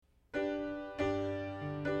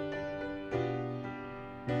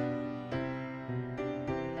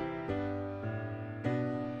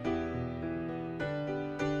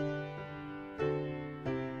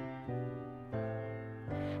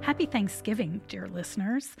Happy Thanksgiving, dear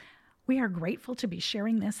listeners. We are grateful to be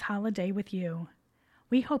sharing this holiday with you.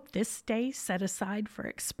 We hope this day set aside for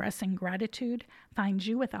expressing gratitude finds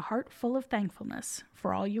you with a heart full of thankfulness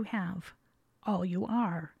for all you have, all you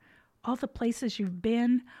are, all the places you've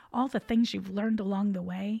been, all the things you've learned along the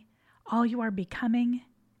way, all you are becoming,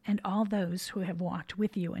 and all those who have walked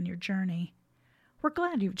with you in your journey. We're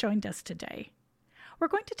glad you've joined us today. We're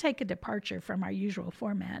going to take a departure from our usual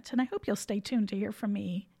format, and I hope you'll stay tuned to hear from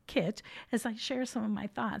me, Kit, as I share some of my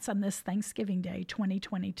thoughts on this Thanksgiving Day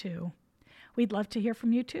 2022. We'd love to hear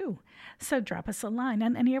from you too, so drop us a line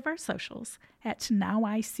on any of our socials at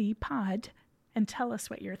NowICPod and tell us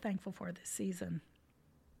what you're thankful for this season.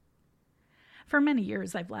 For many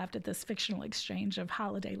years, I've laughed at this fictional exchange of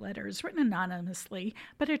holiday letters written anonymously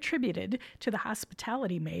but attributed to the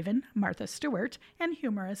hospitality maven Martha Stewart and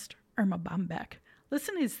humorist Irma Bombeck.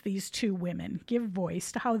 Listen as these two women give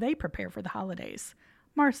voice to how they prepare for the holidays.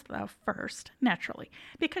 Martha first, naturally,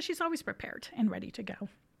 because she's always prepared and ready to go.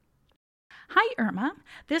 Hi, Irma.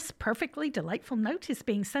 This perfectly delightful note is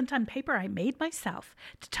being sent on paper I made myself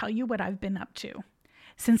to tell you what I've been up to.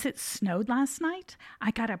 Since it snowed last night,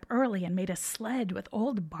 I got up early and made a sled with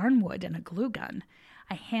old barnwood and a glue gun.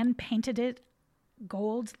 I hand-painted it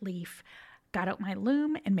gold leaf, got out my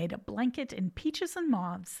loom, and made a blanket in peaches and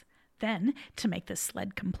mauves. Then, to make the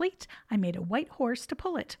sled complete, I made a white horse to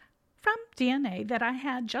pull it, from DNA that I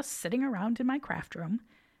had just sitting around in my craft room.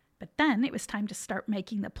 But then it was time to start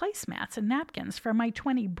making the placemats and napkins for my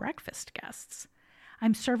 20 breakfast guests.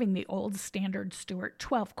 I'm serving the old standard Stewart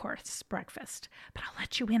 12-course breakfast, but I'll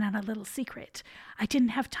let you in on a little secret. I didn't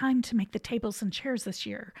have time to make the tables and chairs this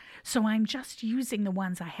year, so I'm just using the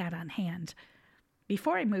ones I had on hand.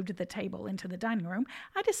 Before I moved the table into the dining room,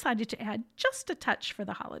 I decided to add just a touch for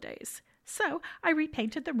the holidays. So I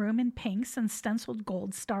repainted the room in pinks and stenciled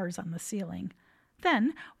gold stars on the ceiling.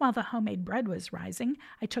 Then, while the homemade bread was rising,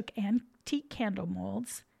 I took antique candle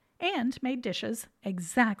molds and made dishes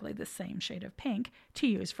exactly the same shade of pink to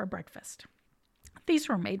use for breakfast. These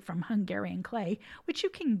were made from Hungarian clay, which you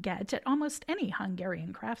can get at almost any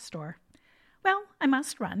Hungarian craft store. Well, I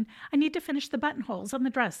must run. I need to finish the buttonholes on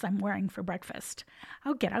the dress I'm wearing for breakfast.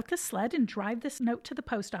 I'll get out the sled and drive this note to the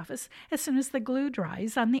post office as soon as the glue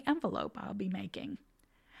dries on the envelope I'll be making.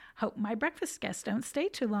 Hope my breakfast guests don't stay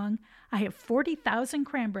too long. I have 40,000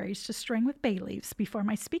 cranberries to string with bay leaves before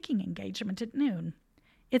my speaking engagement at noon.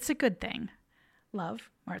 It's a good thing.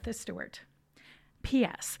 Love, Martha Stewart.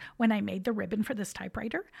 P.S. When I made the ribbon for this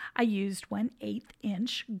typewriter, I used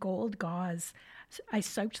 1/8-inch gold gauze. I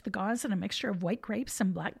soaked the gauze in a mixture of white grapes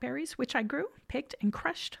and blackberries, which I grew, picked, and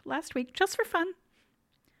crushed last week just for fun.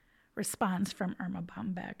 Response from Irma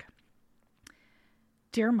Bombeck.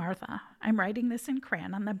 Dear Martha, I'm writing this in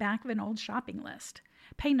crayon on the back of an old shopping list.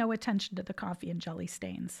 Pay no attention to the coffee and jelly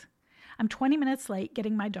stains. I'm 20 minutes late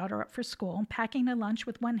getting my daughter up for school, packing a lunch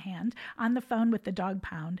with one hand, on the phone with the dog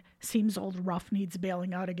pound. Seems old Ruff needs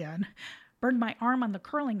bailing out again. Burned my arm on the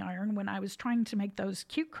curling iron when I was trying to make those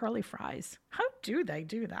cute curly fries. How do they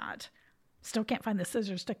do that? Still can't find the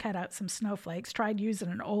scissors to cut out some snowflakes. Tried using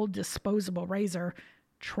an old disposable razor.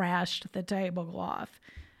 Trashed the tablecloth.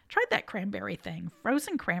 Tried that cranberry thing.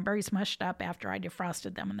 Frozen cranberries mushed up after I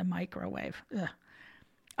defrosted them in the microwave. Ugh.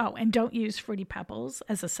 Oh, and don't use Fruity Pebbles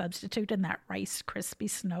as a substitute in that Rice Krispie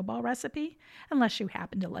snowball recipe, unless you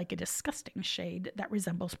happen to like a disgusting shade that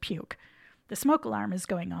resembles puke. The smoke alarm is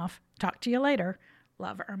going off. Talk to you later.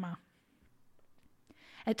 Love, Irma.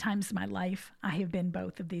 At times in my life, I have been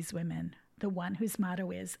both of these women. The one whose motto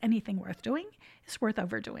is, anything worth doing is worth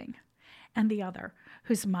overdoing. And the other,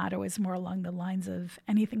 whose motto is more along the lines of,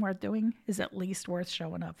 anything worth doing is at least worth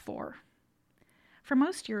showing up for. For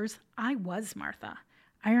most years, I was Martha.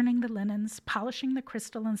 Ironing the linens, polishing the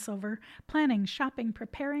crystal and silver, planning, shopping,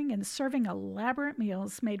 preparing, and serving elaborate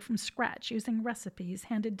meals made from scratch using recipes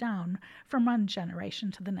handed down from one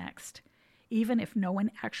generation to the next. Even if no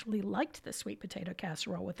one actually liked the sweet potato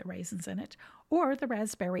casserole with the raisins in it, or the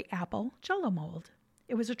raspberry apple Jell-O mold.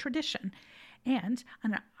 It was a tradition, and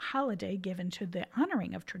on a holiday given to the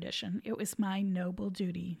honoring of tradition, it was my noble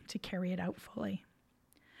duty to carry it out fully.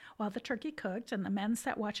 While the turkey cooked and the men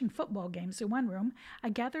sat watching football games in one room, I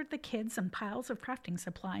gathered the kids and piles of crafting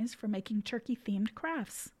supplies for making turkey-themed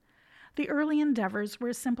crafts. The early endeavors were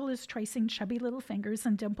as simple as tracing chubby little fingers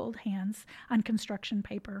and dimpled hands on construction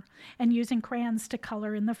paper and using crayons to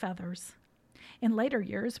color in the feathers. In later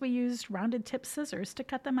years, we used rounded-tip scissors to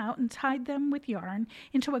cut them out and tied them with yarn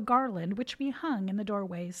into a garland which we hung in the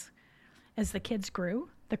doorways. As the kids grew,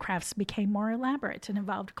 the crafts became more elaborate and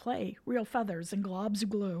involved clay, real feathers, and globs of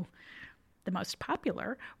glue. The most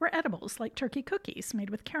popular were edibles like turkey cookies made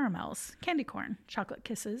with caramels, candy corn, chocolate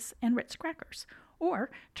kisses, and Ritz crackers, or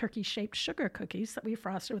turkey-shaped sugar cookies that we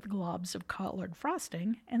frosted with globs of colored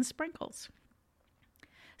frosting and sprinkles.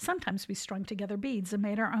 Sometimes we strung together beads and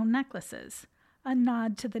made our own necklaces, a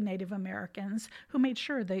nod to the Native Americans who made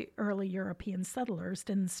sure the early European settlers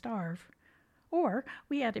didn't starve. Or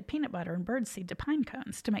we added peanut butter and birdseed to pine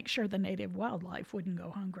cones to make sure the native wildlife wouldn't go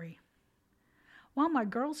hungry. While my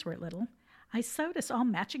girls were little, I sewed us all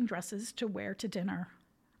matching dresses to wear to dinner.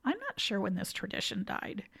 I'm not sure when this tradition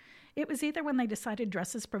died. It was either when they decided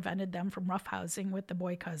dresses prevented them from roughhousing with the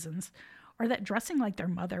boy cousins, or that dressing like their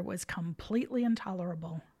mother was completely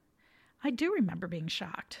intolerable. I do remember being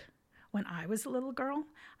shocked. When I was a little girl,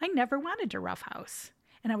 I never wanted to roughhouse,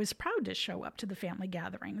 and I was proud to show up to the family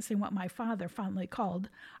gatherings in what my father fondly called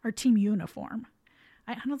our team uniform.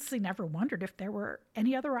 I honestly never wondered if there were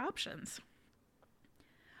any other options.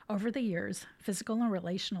 Over the years, physical and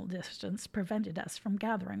relational distance prevented us from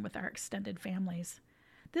gathering with our extended families.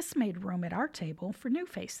 This made room at our table for new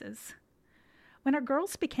faces. When our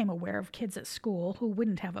girls became aware of kids at school who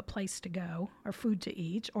wouldn't have a place to go, or food to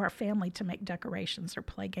eat, or a family to make decorations or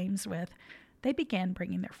play games with, they began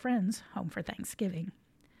bringing their friends home for Thanksgiving.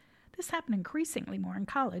 This happened increasingly more in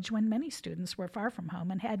college when many students were far from home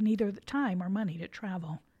and had neither the time or money to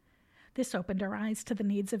travel. This opened our eyes to the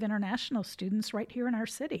needs of international students right here in our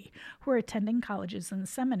city who were attending colleges and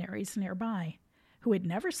seminaries nearby, who had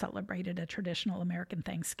never celebrated a traditional American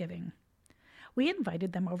Thanksgiving. We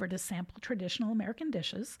invited them over to sample traditional American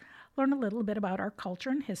dishes, learn a little bit about our culture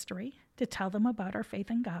and history, to tell them about our faith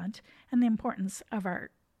in God and the importance of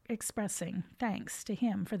our expressing thanks to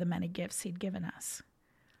Him for the many gifts He'd given us.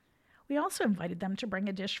 We also invited them to bring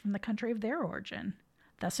a dish from the country of their origin,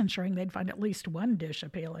 thus ensuring they'd find at least one dish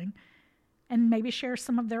appealing, and maybe share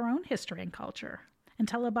some of their own history and culture, and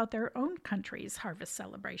tell about their own country's harvest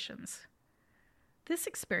celebrations. This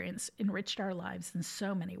experience enriched our lives in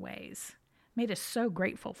so many ways, made us so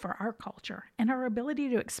grateful for our culture and our ability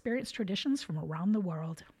to experience traditions from around the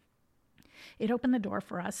world. It opened the door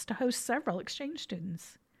for us to host several exchange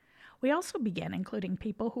students. We also began including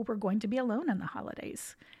people who were going to be alone in the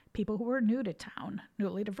holidays, people who were new to town,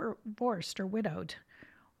 newly divorced or widowed,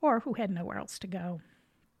 or who had nowhere else to go.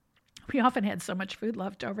 We often had so much food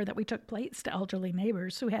left over that we took plates to elderly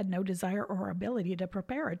neighbors who had no desire or ability to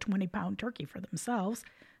prepare a 20-pound turkey for themselves.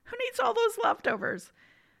 Who needs all those leftovers?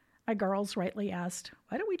 My girls rightly asked,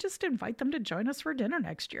 why don't we just invite them to join us for dinner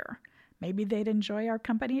next year? Maybe they'd enjoy our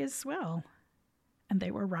company as well. And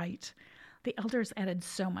they were right. The elders added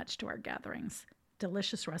so much to our gatherings.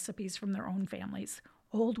 Delicious recipes from their own families,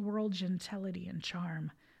 old-world gentility and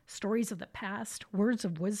charm, stories of the past, words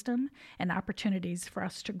of wisdom, and opportunities for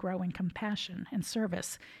us to grow in compassion and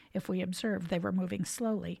service if we observed they were moving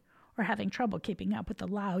slowly or having trouble keeping up with the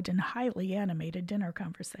loud and highly animated dinner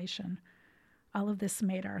conversation. All of this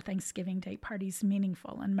made our Thanksgiving Day parties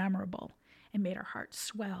meaningful and memorable and made our hearts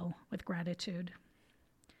swell with gratitude.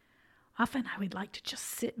 Often I would like to just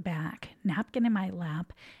sit back, napkin in my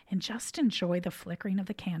lap, and just enjoy the flickering of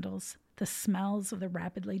the candles, the smells of the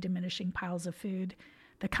rapidly diminishing piles of food,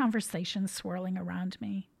 the conversations swirling around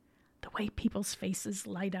me, the way people's faces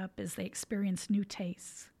light up as they experience new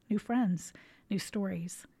tastes, new friends, new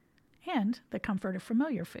stories, and the comfort of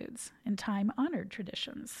familiar foods and time-honored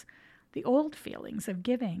traditions, the old feelings of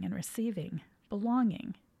giving and receiving,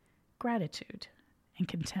 belonging, gratitude, and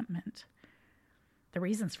contentment. The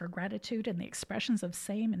reasons for gratitude and the expressions of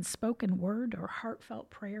same in spoken word or heartfelt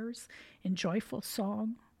prayers, in joyful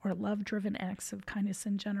song, or love-driven acts of kindness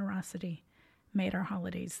and generosity made our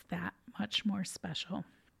holidays that much more special.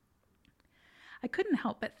 I couldn't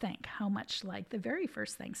help but think how much like the very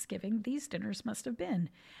first Thanksgiving these dinners must have been,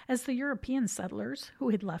 as the European settlers who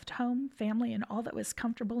had left home, family, and all that was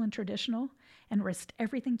comfortable and traditional, and risked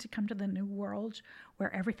everything to come to the New World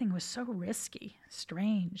where everything was so risky,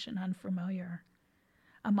 strange, and unfamiliar.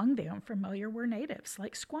 Among the unfamiliar were natives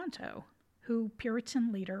like Squanto, who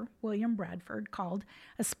Puritan leader William Bradford called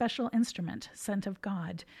a special instrument sent of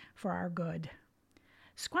God for our good.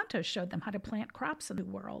 Squanto showed them how to plant crops in the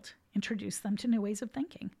world, introduced them to new ways of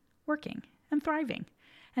thinking, working, and thriving,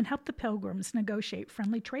 and helped the Pilgrims negotiate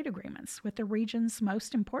friendly trade agreements with the region's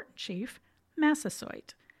most important chief,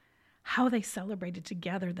 Massasoit. How they celebrated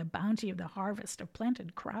together the bounty of the harvest of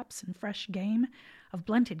planted crops and fresh game, of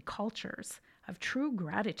blended cultures, of true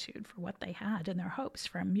gratitude for what they had and their hopes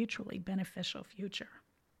for a mutually beneficial future.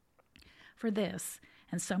 For this,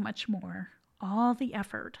 and so much more, all the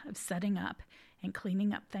effort of setting up and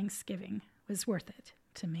cleaning up Thanksgiving was worth it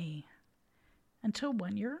to me. Until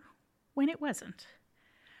one year, when it wasn't.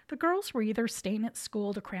 The girls were either staying at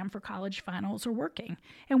school to cram for college finals or working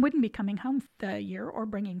and wouldn't be coming home the year or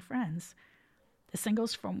bringing friends. The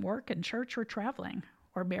singles from work and church were traveling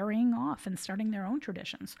or marrying off and starting their own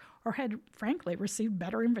traditions, or had, frankly, received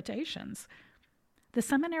better invitations. The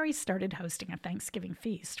seminary started hosting a Thanksgiving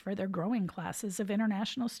feast for their growing classes of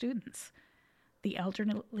international students. The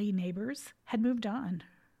elderly neighbors had moved on,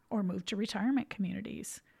 or moved to retirement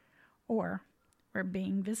communities, or were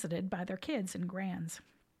being visited by their kids and grands.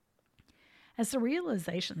 As the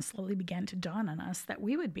realization slowly began to dawn on us that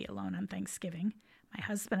we would be alone on Thanksgiving, my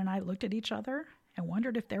husband and I looked at each other and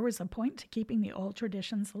wondered if there was a point to keeping the old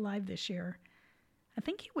traditions alive this year. I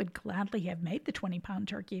think he would gladly have made the 20-pound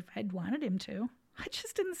turkey if I'd wanted him to. I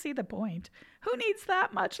just didn't see the point. Who needs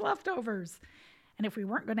that much leftovers? And if we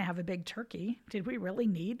weren't going to have a big turkey, did we really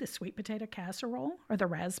need the sweet potato casserole or the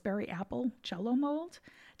raspberry apple Jell-O mold?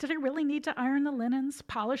 Did I really need to iron the linens,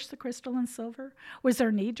 polish the crystal and silver? Was there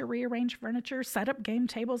a need to rearrange furniture, set up game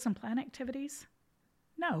tables, and plan activities?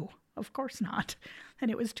 No, of course not.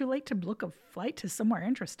 And it was too late to book a flight to somewhere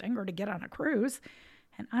interesting or to get on a cruise.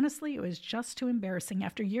 And honestly, it was just too embarrassing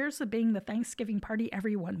after years of being the Thanksgiving party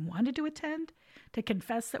everyone wanted to attend to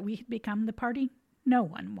confess that we had become the party no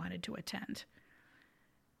one wanted to attend.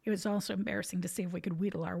 It was also embarrassing to see if we could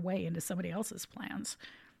wheedle our way into somebody else's plans.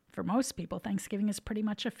 For most people, Thanksgiving is pretty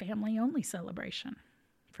much a family-only celebration.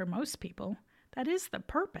 For most people, that is the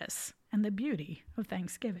purpose and the beauty of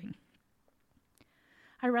Thanksgiving.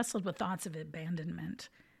 I wrestled with thoughts of abandonment.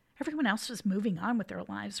 Everyone else was moving on with their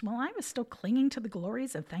lives while I was still clinging to the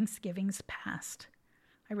glories of Thanksgiving's past.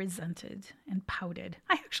 I resented and pouted.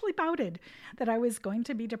 I actually pouted that I was going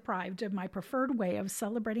to be deprived of my preferred way of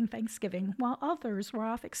celebrating Thanksgiving while others were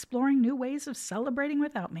off exploring new ways of celebrating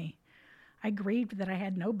without me. I grieved that I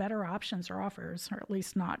had no better options or offers, or at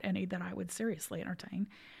least not any that I would seriously entertain,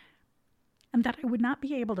 and that I would not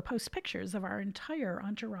be able to post pictures of our entire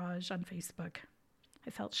entourage on Facebook. I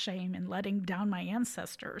felt shame in letting down my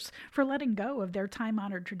ancestors for letting go of their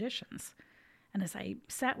time-honored traditions. And as I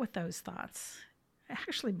sat with those thoughts, I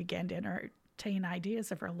actually began to entertain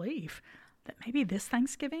ideas of relief that maybe this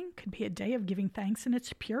Thanksgiving could be a day of giving thanks in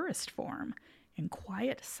its purest form, in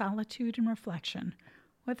quiet solitude and reflection,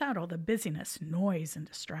 without all the busyness, noise, and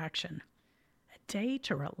distraction. A day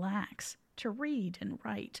to relax, to read and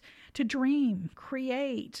write, to dream,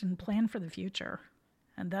 create, and plan for the future.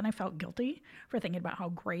 And then I felt guilty for thinking about how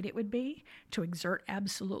great it would be to exert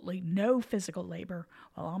absolutely no physical labor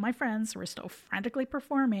while all my friends were still frantically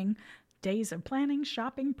performing days of planning,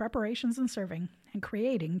 shopping, preparations, and serving, and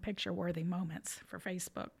creating picture-worthy moments for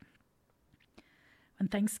Facebook. When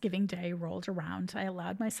Thanksgiving Day rolled around, I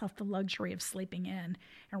allowed myself the luxury of sleeping in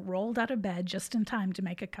and rolled out of bed just in time to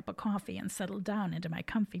make a cup of coffee and settle down into my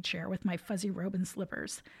comfy chair with my fuzzy robe and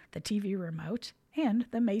slippers, the TV remote, and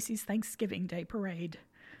the Macy's Thanksgiving Day Parade.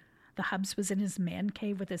 The Hubs was in his man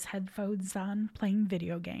cave with his headphones on, playing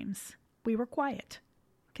video games. We were quiet,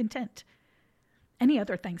 content. Any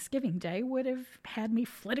other Thanksgiving Day would have had me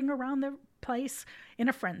flitting around the place in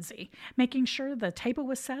a frenzy, making sure the table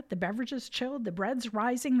was set, the beverages chilled, the breads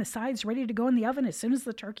rising, the sides ready to go in the oven as soon as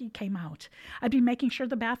the turkey came out. I'd be making sure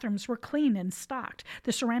the bathrooms were clean and stocked,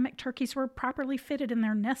 the ceramic turkeys were properly fitted in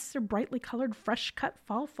their nests of brightly colored, fresh-cut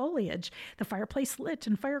fall foliage, the fireplace lit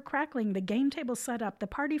and fire crackling, the game table set up, the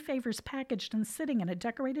party favors packaged and sitting in a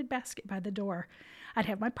decorated basket by the door. I'd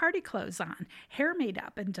have my party clothes on, hair made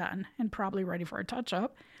up and done, and probably ready for a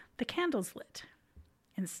touch-up, the candles lit.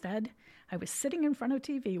 Instead, I was sitting in front of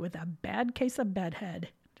TV with a bad case of bedhead,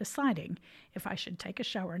 deciding if I should take a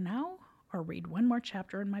shower now or read one more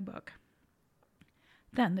chapter in my book.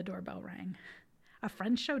 Then the doorbell rang. A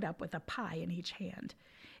friend showed up with a pie in each hand.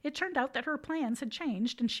 It turned out that her plans had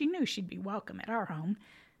changed, and she knew she'd be welcome at our home.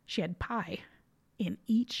 She had pie in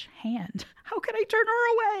each hand. How could I turn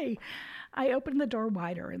her away? I opened the door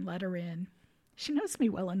wider and let her in. She knows me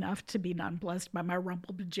well enough to be nonplussed by my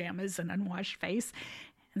rumpled pajamas and unwashed face,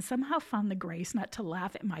 and somehow found the grace not to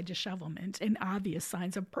laugh at my dishevelment and obvious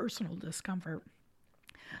signs of personal discomfort.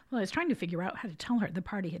 While I was trying to figure out how to tell her the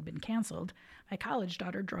party had been canceled, my college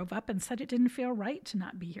daughter drove up and said it didn't feel right to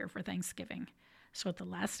not be here for Thanksgiving. So at the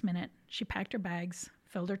last minute, she packed her bags,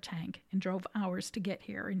 filled her tank, and drove hours to get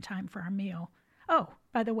here in time for our meal. Oh,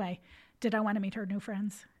 by the way, did I want to meet her new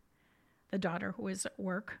friends? The daughter, who was at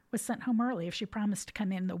work, was sent home early if she promised to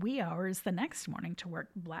come in the wee hours the next morning to work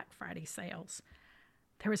Black Friday sales.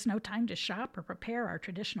 There was no time to shop or prepare our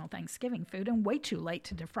traditional Thanksgiving food, and way too late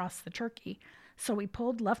to defrost the turkey, so we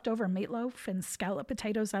pulled leftover meatloaf and scalloped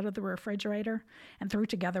potatoes out of the refrigerator and threw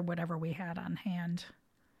together whatever we had on hand.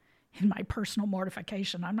 In my personal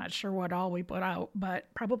mortification, I'm not sure what all we put out, but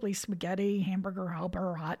probably spaghetti, hamburger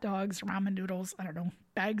helper, hot dogs, ramen noodles, I don't know,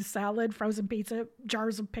 bagged salad, frozen pizza,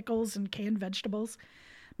 jars of pickles and canned vegetables,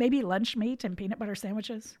 maybe lunch meat and peanut butter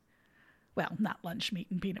sandwiches. Well, not lunch meat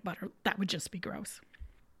and peanut butter. That would just be gross.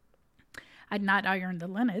 I'd not ironed the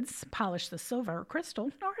linens, polished the silver or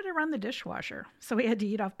crystal, nor had I run the dishwasher. So we had to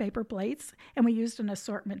eat off paper plates, and we used an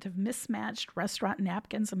assortment of mismatched restaurant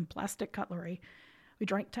napkins and plastic cutlery. We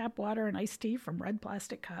drank tap water and iced tea from red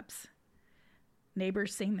plastic cups.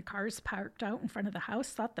 Neighbors, seeing the cars parked out in front of the house,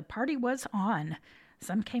 thought the party was on.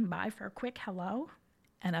 Some came by for a quick hello,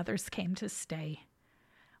 and others came to stay.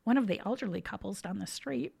 One of the elderly couples down the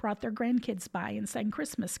street brought their grandkids by and sang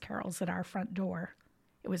Christmas carols at our front door.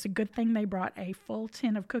 It was a good thing they brought a full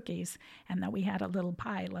tin of cookies and that we had a little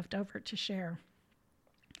pie left over to share.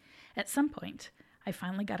 At some point, I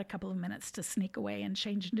finally got a couple of minutes to sneak away and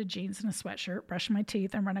change into jeans and a sweatshirt, brush my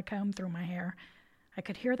teeth, and run a comb through my hair. I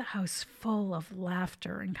could hear the house full of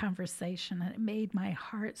laughter and conversation, and it made my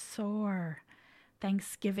heart soar.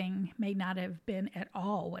 Thanksgiving may not have been at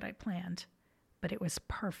all what I planned, but it was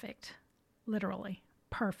perfect, literally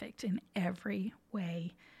perfect in every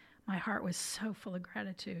way. My heart was so full of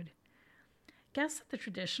gratitude. Guests at the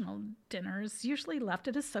traditional dinners usually left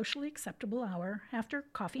at a socially acceptable hour after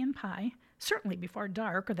coffee and pie, certainly before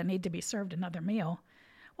dark or the need to be served another meal.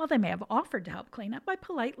 While they may have offered to help clean up, I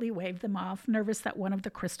politely waved them off, nervous that one of the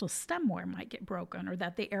crystal stemware might get broken, or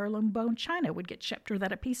that the heirloom bone china would get chipped, or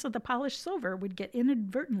that a piece of the polished silver would get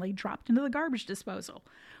inadvertently dropped into the garbage disposal,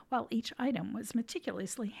 while each item was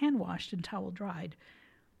meticulously hand-washed and towel-dried.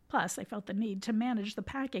 Plus, I felt the need to manage the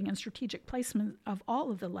packing and strategic placement of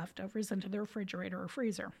all of the leftovers into the refrigerator or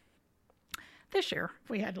freezer. This year, if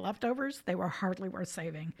we had leftovers, they were hardly worth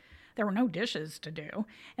saving. There were no dishes to do,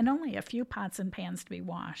 and only a few pots and pans to be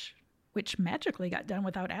washed, which magically got done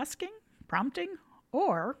without asking, prompting,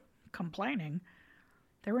 or complaining.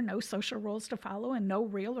 There were no social rules to follow and no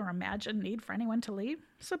real or imagined need for anyone to leave,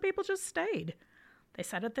 so people just stayed. They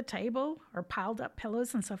sat at the table or piled up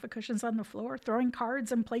pillows and sofa cushions on the floor, throwing cards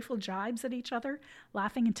and playful jibes at each other,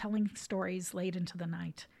 laughing and telling stories late into the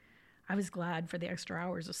night. I was glad for the extra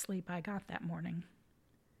hours of sleep I got that morning.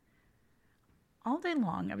 All day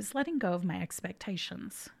long, I was letting go of my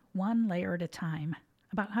expectations, one layer at a time,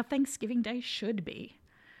 about how Thanksgiving Day should be.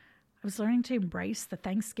 I was learning to embrace the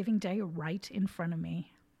Thanksgiving Day right in front of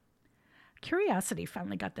me. Curiosity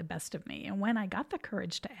finally got the best of me, and when I got the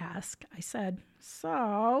courage to ask, I said,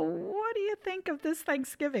 "So, what do you think of this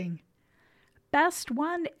Thanksgiving?" "Best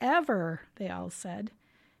one ever," they all said.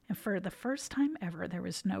 And for the first time ever, there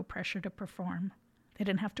was no pressure to perform. They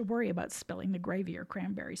didn't have to worry about spilling the gravy or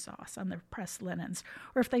cranberry sauce on the pressed linens,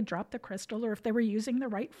 or if they dropped the crystal, or if they were using the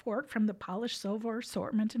right fork from the polished silver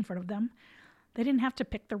assortment in front of them. They didn't have to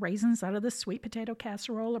pick the raisins out of the sweet potato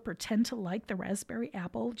casserole or pretend to like the raspberry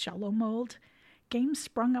apple Jell-O mold. Games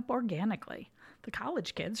sprung up organically. The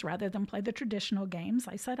college kids, rather than play the traditional games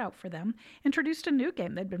I set out for them, introduced a new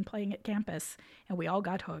game they'd been playing at campus, and we all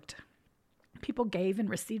got hooked. People gave and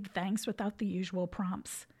received thanks without the usual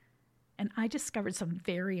prompts. And I discovered some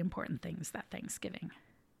very important things that Thanksgiving.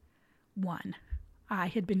 1, I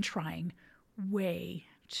had been trying way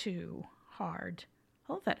too hard.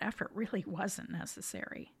 All that effort really wasn't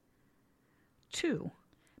necessary. 2,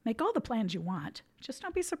 make all the plans you want. Just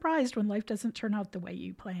don't be surprised when life doesn't turn out the way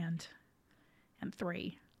you planned. And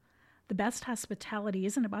 3, the best hospitality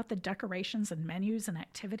isn't about the decorations and menus and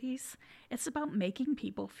activities. It's about making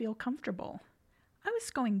people feel comfortable. I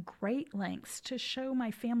was going great lengths to show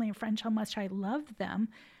my family and friends how much I loved them,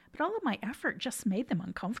 but all of my effort just made them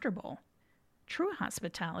uncomfortable. True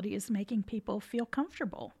hospitality is making people feel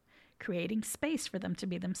comfortable, creating space for them to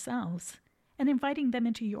be themselves, and inviting them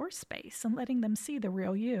into your space and letting them see the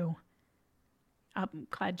real you. I'm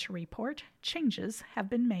glad to report changes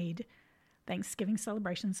have been made. Thanksgiving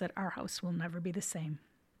celebrations at our house will never be the same.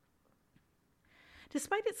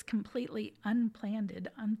 Despite its completely unplanned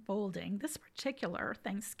unfolding, this particular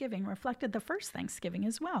Thanksgiving reflected the first Thanksgiving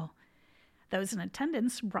as well. Those in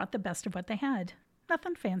attendance brought the best of what they had.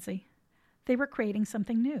 Nothing fancy. They were creating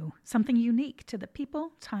something new, something unique to the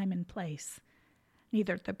people, time, and place.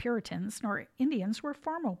 Neither the Puritans nor Indians were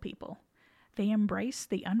formal people. They embraced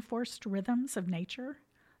the unforced rhythms of nature,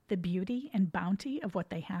 the beauty and bounty of what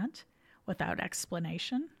they had, without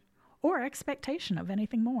explanation or expectation of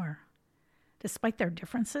anything more. Despite their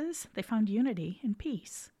differences, they found unity and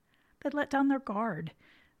peace. They let down their guard.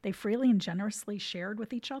 They freely and generously shared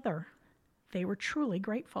with each other. They were truly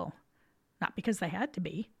grateful, not because they had to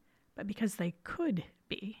be, but because they could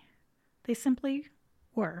be. They simply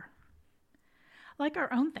were. Like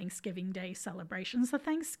our own Thanksgiving Day celebrations, the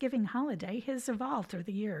Thanksgiving holiday has evolved through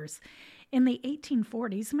the years. In the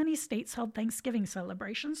 1840s, many states held Thanksgiving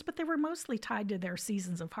celebrations, but they were mostly tied to their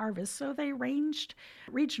seasons of harvest, so they ranged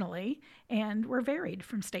regionally and were varied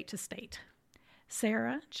from state to state.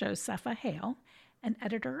 Sarah Josepha Hale, an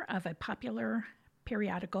editor of a popular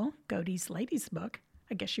periodical, Godey's Lady's Book,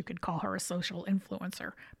 I guess you could call her a social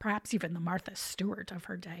influencer, perhaps even the Martha Stewart of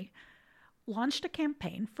her day, launched a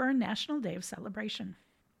campaign for a national day of celebration.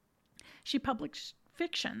 She published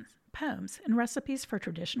fiction, poems, and recipes for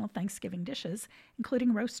traditional Thanksgiving dishes,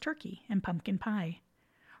 including roast turkey and pumpkin pie.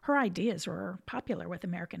 Her ideas were popular with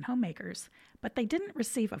American homemakers, but they didn't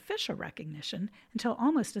receive official recognition until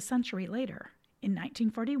almost a century later, in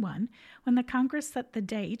 1941, when the Congress set the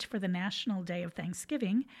date for the National Day of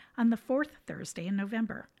Thanksgiving on the fourth Thursday in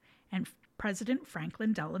November, and President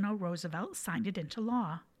Franklin Delano Roosevelt signed it into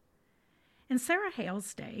law. In Sarah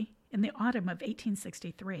Hale's day, in the autumn of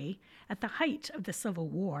 1863, at the height of the Civil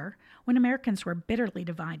War, when Americans were bitterly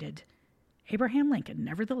divided, Abraham Lincoln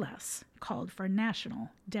nevertheless called for a national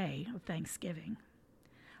day of Thanksgiving.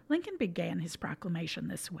 Lincoln began his proclamation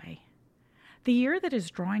this way: "The year that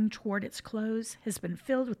is drawing toward its close has been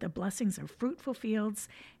filled with the blessings of fruitful fields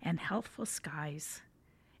and healthful skies."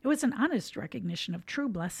 It was an honest recognition of true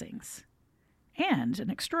blessings, and an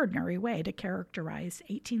extraordinary way to characterize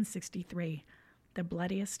 1863, the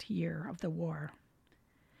bloodiest year of the war.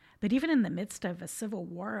 But even in the midst of a civil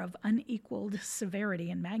war of unequaled severity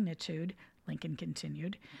and magnitude, Lincoln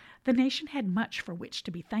continued, the nation had much for which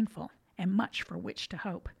to be thankful and much for which to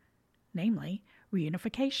hope, namely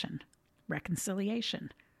reunification,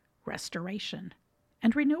 reconciliation, restoration,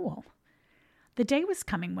 and renewal. The day was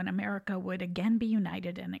coming when America would again be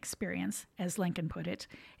united and experience, as Lincoln put it,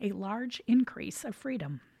 a large increase of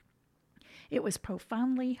freedom. It was a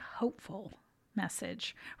profoundly hopeful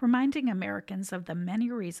message, reminding Americans of the many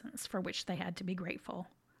reasons for which they had to be grateful: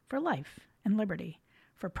 for life and liberty,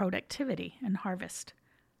 for productivity and harvest,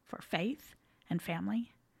 for faith and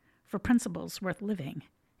family, for principles worth living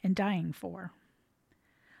and dying for.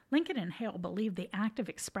 Lincoln and Hale believed the act of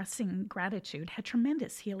expressing gratitude had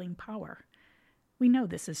tremendous healing power. We know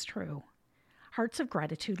this is true. Hearts of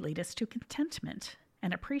gratitude lead us to contentment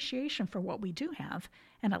and appreciation for what we do have,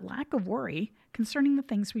 and a lack of worry concerning the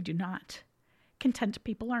things we do not. Content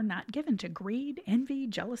people are not given to greed, envy,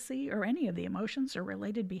 jealousy, or any of the emotions or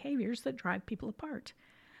related behaviors that drive people apart.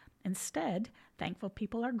 Instead, thankful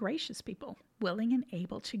people are gracious people, willing and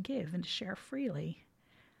able to give and share freely.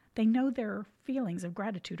 They know their feelings of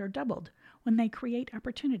gratitude are doubled when they create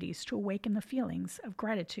opportunities to awaken the feelings of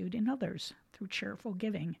gratitude in others through cheerful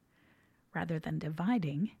giving. Rather than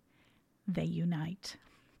dividing, they unite.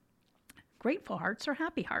 Grateful hearts are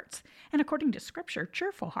happy hearts, and according to Scripture,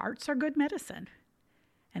 cheerful hearts are good medicine.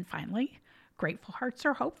 And finally, grateful hearts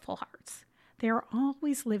are hopeful hearts. They are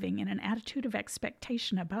always living in an attitude of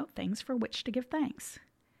expectation about things for which to give thanks.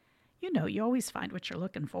 You know, you always find what you're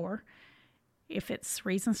looking for. If it's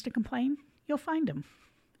reasons to complain, you'll find them.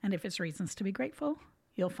 And if it's reasons to be grateful,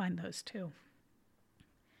 you'll find those too.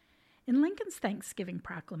 In Lincoln's Thanksgiving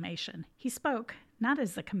proclamation, he spoke not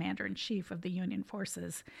as the commander-in-chief of the Union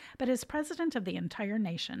forces, but as president of the entire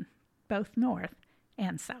nation, both North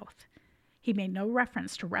and South. He made no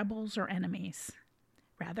reference to rebels or enemies.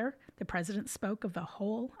 Rather, the president spoke of the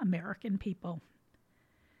whole American people.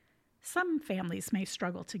 Some families may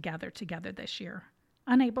struggle to gather together this year,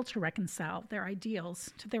 unable to reconcile their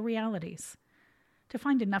ideals to their realities, to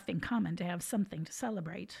find enough in common to have something to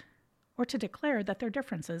celebrate, or to declare that their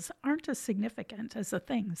differences aren't as significant as the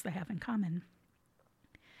things they have in common.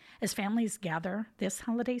 As families gather this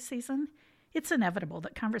holiday season, it's inevitable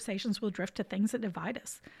that conversations will drift to things that divide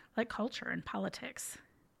us, like culture and politics.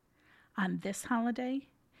 On this holiday,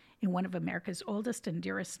 in one of America's oldest and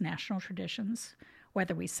dearest national traditions,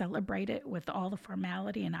 whether we celebrate it with all the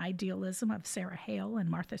formality and idealism of Sarah Hale and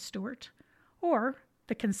Martha Stewart, or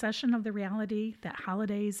the concession of the reality that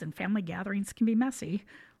holidays and family gatherings can be messy,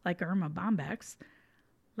 like Irma Bombeck's,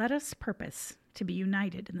 let us purpose to be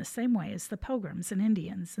united in the same way as the Pilgrims and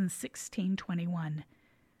Indians in 1621,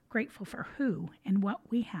 grateful for who and what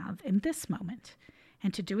we have in this moment,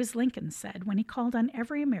 and to do as Lincoln said when he called on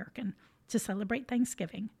every American to celebrate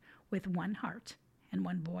Thanksgiving with one heart and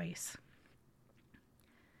one voice.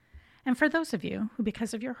 And for those of you who,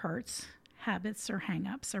 because of your hurts, habits, or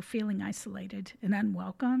hang-ups, are feeling isolated and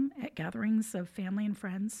unwelcome at gatherings of family and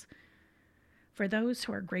friends, for those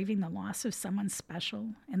who are grieving the loss of someone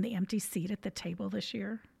special and the empty seat at the table this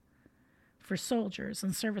year, for soldiers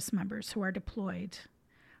and service members who are deployed,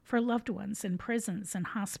 for loved ones in prisons and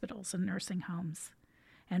hospitals and nursing homes,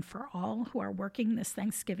 And for all who are working this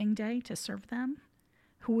Thanksgiving Day to serve them,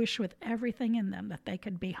 who wish with everything in them that they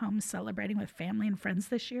could be home celebrating with family and friends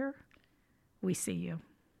this year, we see you.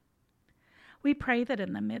 We pray that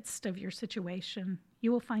in the midst of your situation,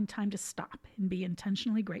 you will find time to stop and be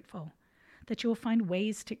intentionally grateful, that you will find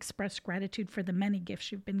ways to express gratitude for the many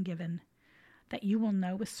gifts you've been given, that you will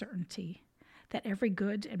know with certainty that every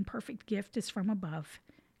good and perfect gift is from above,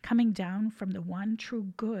 coming down from the one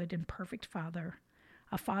true good and perfect Father,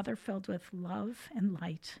 a Father filled with love and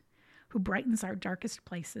light, who brightens our darkest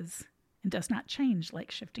places and does not change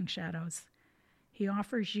like shifting shadows. He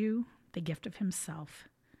offers you the gift of himself.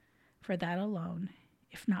 For that alone,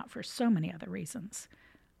 if not for so many other reasons,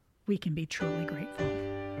 we can be truly grateful.